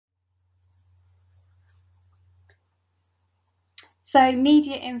So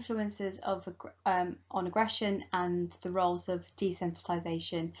media influences on aggression and the roles of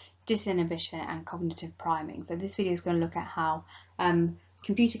desensitization, disinhibition and cognitive priming. So this video is going to look at how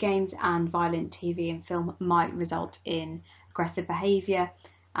computer games and violent TV and film might result in aggressive behaviour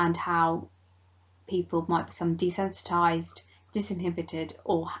and how people might become desensitized, disinhibited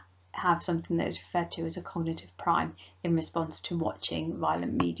or have something that is referred to as a cognitive prime in response to watching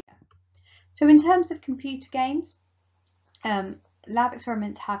violent media. So in terms of computer games, lab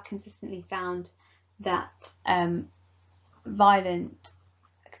experiments have consistently found that violent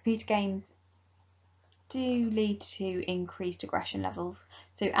computer games do lead to increased aggression levels.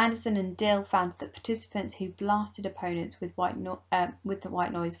 So Anderson and Dill found that participants who blasted opponents with the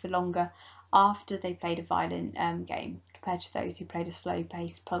white noise for longer after they played a violent game compared to those who played a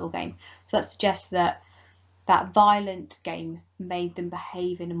slow-paced puzzle game. So that suggests that that violent game made them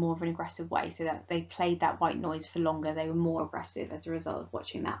behave in a more of an aggressive way, so that they played that white noise for longer, they were more aggressive as a result of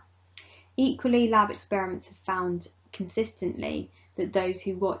watching that. Equally, lab experiments have found consistently that those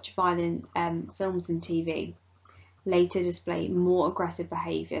who watch violent films and TV later display more aggressive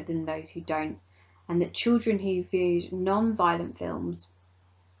behaviour than those who don't, and that children who viewed non-violent films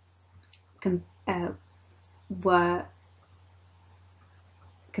were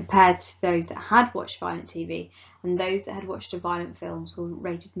compared to those that had watched violent TV, and those that had watched violent films were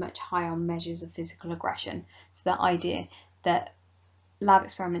rated much higher on measures of physical aggression. So that idea that lab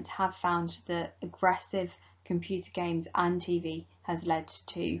experiments have found that aggressive computer games and TV has led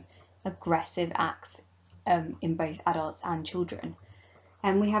to aggressive acts in both adults and children.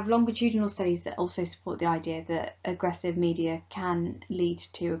 And we have longitudinal studies that also support the idea that aggressive media can lead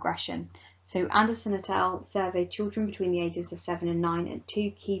to aggression. So Anderson et al. Surveyed children between the ages of 7 and 9 at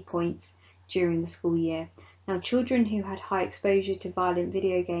 2 key points during the school year. Now, children who had high exposure to violent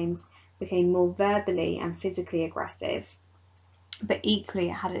video games became more verbally and physically aggressive, but equally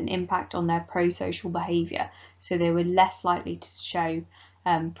it had an impact on their pro-social behaviour. So they were less likely to show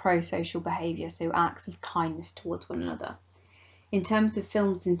pro-social behaviour, so acts of kindness towards one another. In terms of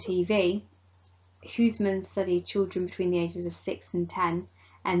films and TV, Huseman studied children between the ages of 6 and 10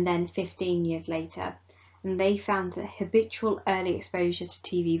 and then 15 years later, and they found that habitual early exposure to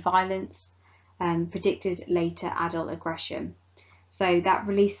TV violence predicted later adult aggression. So that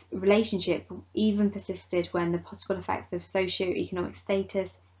relationship even persisted when the possible effects of socio-economic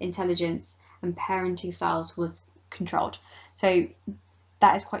status, intelligence and parenting styles was controlled. So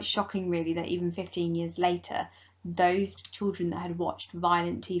that is quite shocking, really, that even 15 years later, those children that had watched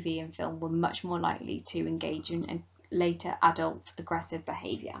violent TV and film were much more likely to engage in later adult aggressive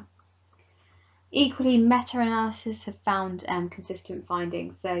behaviour. Equally, meta-analysis have found consistent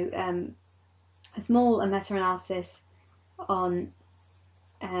findings. So a small meta-analysis on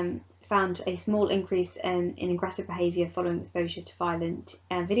found a small increase in aggressive behaviour following exposure to violent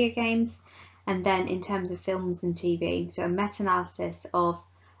video games. And then in terms of films and TV, so a meta-analysis of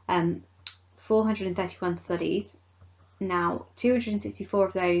 431 studies. Now, 264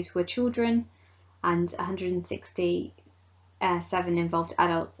 of those were children and 167 involved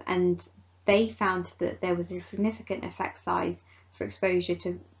adults, and they found that there was a significant effect size for exposure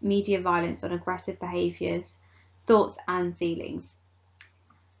to media violence on aggressive behaviours, thoughts and feelings.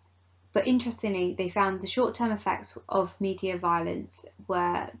 But interestingly, they found the short-term effects of media violence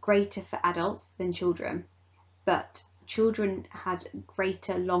were greater for adults than children, but children had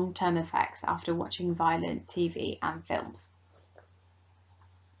greater long-term effects after watching violent TV and films.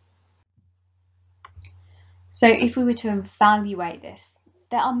 So if we were to evaluate this,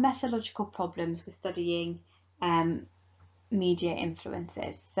 there are methodological problems with studying media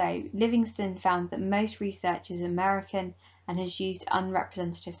influences. So Livingston found that most research is American and has used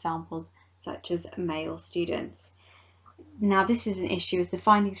unrepresentative samples such as male students. Now, this is an issue as the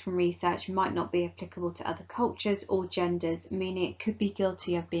findings from research might not be applicable to other cultures or genders, meaning it could be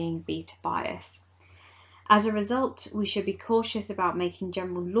guilty of being beta bias. As a result, we should be cautious about making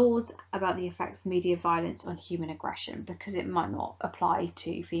general laws about the effects of media violence on human aggression, because it might not apply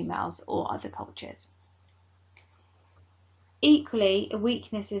to females or other cultures. Equally, a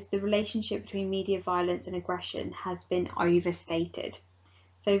weakness is the relationship between media violence and aggression has been overstated.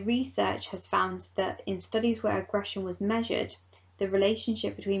 So research has found that in studies where aggression was measured, the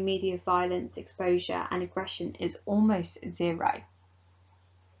relationship between media violence exposure and aggression is almost zero.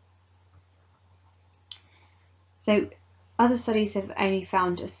 So other studies have only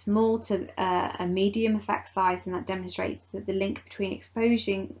found a small to a medium effect size, and that demonstrates that the link between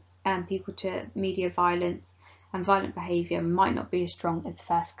exposing people to media violence and violent behaviour might not be as strong as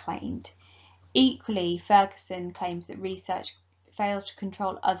first claimed. Equally, Ferguson claims that research fails to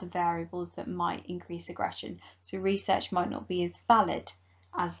control other variables that might increase aggression, so research might not be as valid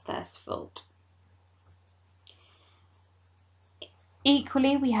as first thought.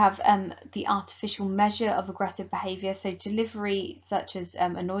 Equally, we have the artificial measure of aggressive behaviour, so delivery such as a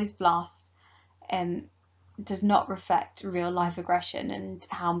noise blast does not reflect real life aggression and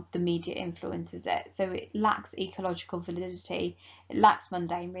how the media influences it. So it lacks ecological validity, it lacks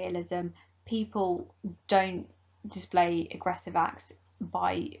mundane realism. People don't display aggressive acts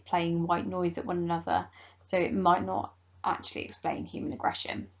by playing white noise at one another, so it might not actually explain human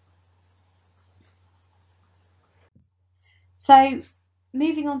aggression. So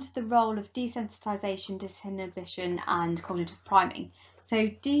moving on to the role of desensitization, disinhibition and cognitive priming. So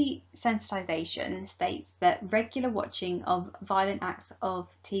desensitization states that regular watching of violent acts of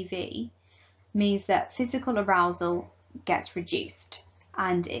TV means that physical arousal gets reduced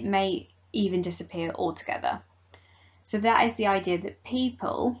and it may even disappear altogether. So that is the idea that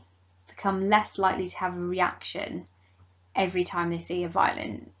people become less likely to have a reaction every time they see a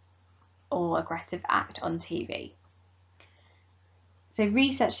violent or aggressive act on TV. So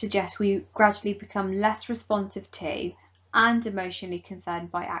research suggests we gradually become less responsive to and emotionally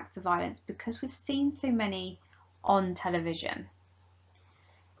concerned by acts of violence because we've seen so many on television.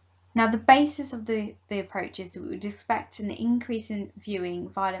 Now, the basis of the approach is that we would expect an increase in viewing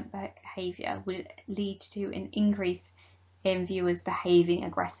violent behaviour would lead to an increase in viewers behaving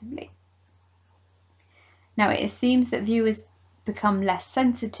aggressively. Now, it assumes that viewers become less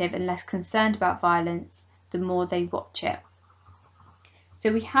sensitive and less concerned about violence the more they watch it.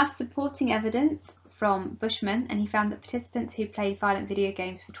 So we have supporting evidence from Bushman, and he found that participants who played violent video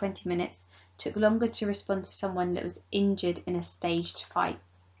games for 20 minutes took longer to respond to someone that was injured in a staged fight.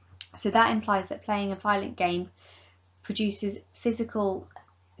 So that implies that playing a violent game produces physiological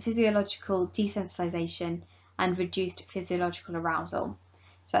desensitization and reduced physiological arousal.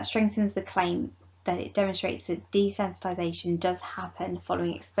 So that strengthens the claim that it demonstrates that desensitization does happen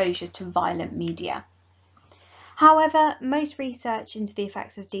following exposure to violent media. However, most research into the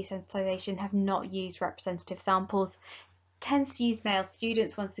effects of desensitization have not used representative samples, tends to use male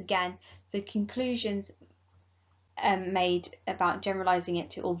students once again, so conclusions made about generalising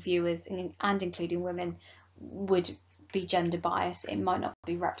it to all viewers and including women would be gender biased. It might not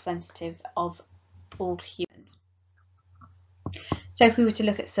be representative of all humans. So if we were to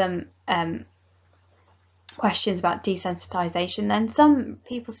look at some questions about desensitization, then some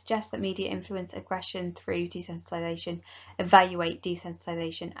people suggest that media influence aggression through desensitization, evaluate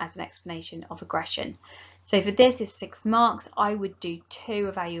desensitization as an explanation of aggression. So for this is 6 marks. I would do 2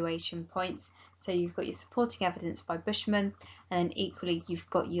 evaluation points. So you've got your supporting evidence by Bushman, and then equally you've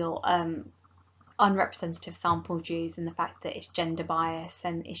got your unrepresentative sample dues and the fact that it's gender bias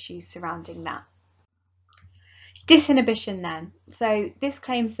and issues surrounding that. Disinhibition then. So this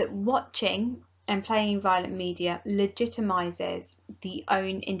claims that watching and playing violent media legitimizes the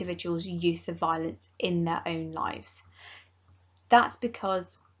own individual's use of violence in their own lives. That's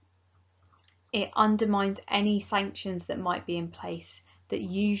because it undermines any sanctions that might be in place that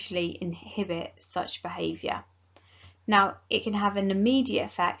usually inhibit such behaviour. Now, it can have an immediate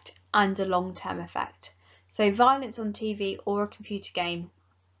effect and a long-term effect. So violence on TV or a computer game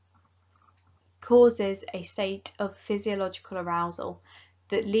causes a state of physiological arousal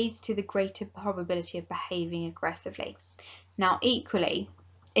that leads to the greater probability of behaving aggressively. Now, equally,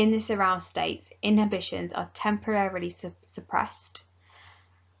 in this aroused state, inhibitions are temporarily suppressed,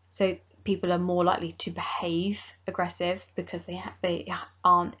 so people are more likely to behave aggressive because they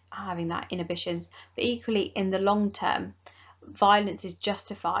aren't having that inhibitions. But equally, in the long term, violence is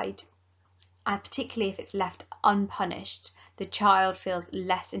justified, and particularly if it's left unpunished, the child feels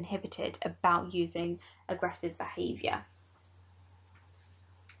less inhibited about using aggressive behaviour.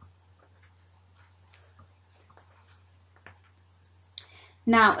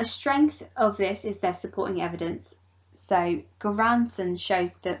 Now, a strength of this is their supporting evidence. So Goranson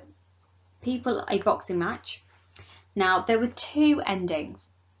showed that people a boxing match. Now, there were 2 endings.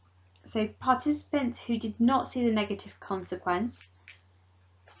 So participants who did not see the negative consequence,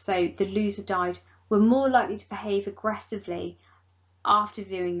 so the loser died, were more likely to behave aggressively after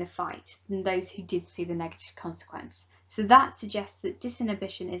viewing the fight than those who did see the negative consequence. So that suggests that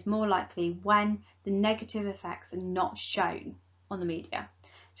disinhibition is more likely when the negative effects are not shown on the media.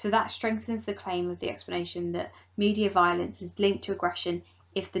 So that strengthens the claim of the explanation that media violence is linked to aggression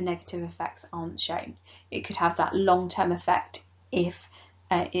if the negative effects aren't shown. It could have that long-term effect if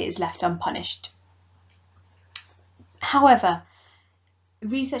it is left unpunished. However,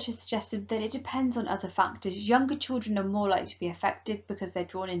 research has suggested that it depends on other factors. Younger children are more likely to be affected because they're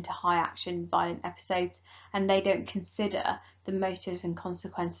drawn into high action violent episodes and they don't consider the motives and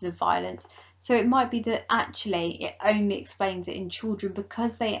consequences of violence. So it might be that actually it only explains it in children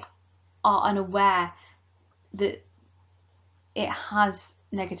because they are unaware that it has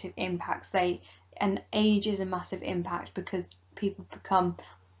negative impacts. And age is a massive impact because people become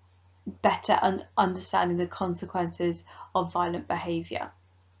better understanding the consequences of violent behaviour.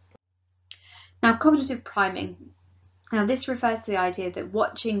 Now, cognitive priming. Now, this refers to the idea that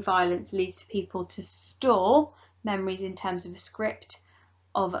watching violence leads to people to store memories in terms of a script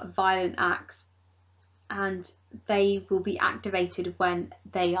of violent acts, and they will be activated when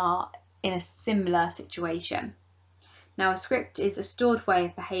they are in a similar situation. Now, a script is a stored way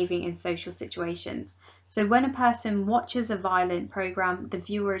of behaving in social situations. So when a person watches a violent program, the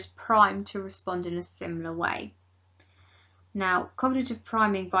viewer is primed to respond in a similar way. Now, cognitive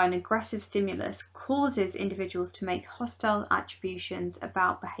priming by an aggressive stimulus causes individuals to make hostile attributions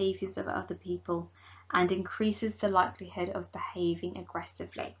about behaviours of other people and increases the likelihood of behaving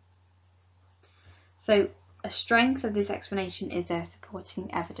aggressively. So, a strength of this explanation is their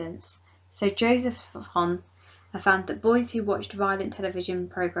supporting evidence. So Josephson found that boys who watched a violent television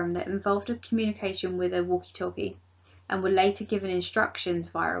programme that involved a communication with a walkie-talkie and were later given instructions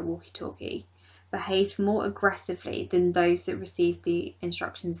via a walkie-talkie behaved more aggressively than those that received the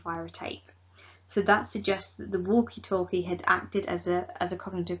instructions via a tape. So that suggests that the walkie-talkie had acted as a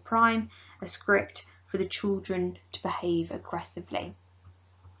cognitive prime, a script for the children to behave aggressively.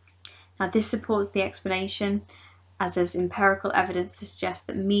 Now, this supports the explanation, as there's empirical evidence to suggest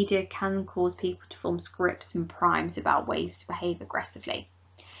that media can cause people to form scripts and primes about ways to behave aggressively.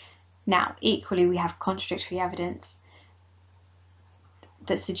 Now, equally, we have contradictory evidence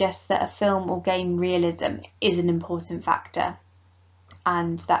that suggests that a film or game realism is an important factor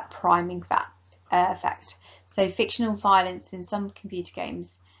and that priming effect. So fictional violence in some computer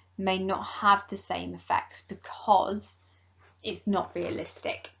games may not have the same effects because it's not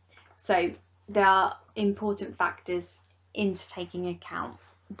realistic. So there are important factors into taking account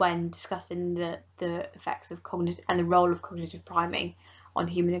when discussing the effects of cognitive and the role of cognitive priming on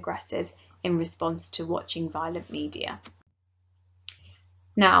human aggressive in response to watching violent media.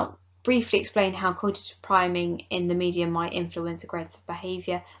 Now, briefly explain how cognitive priming in the media might influence aggressive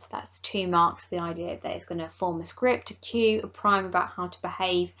behaviour. That's 2 marks, the idea that it's going to form a script, a cue, a prime about how to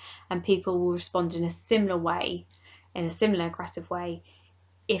behave, and people will respond in a similar way, in a similar aggressive way,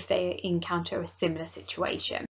 if they encounter a similar situation.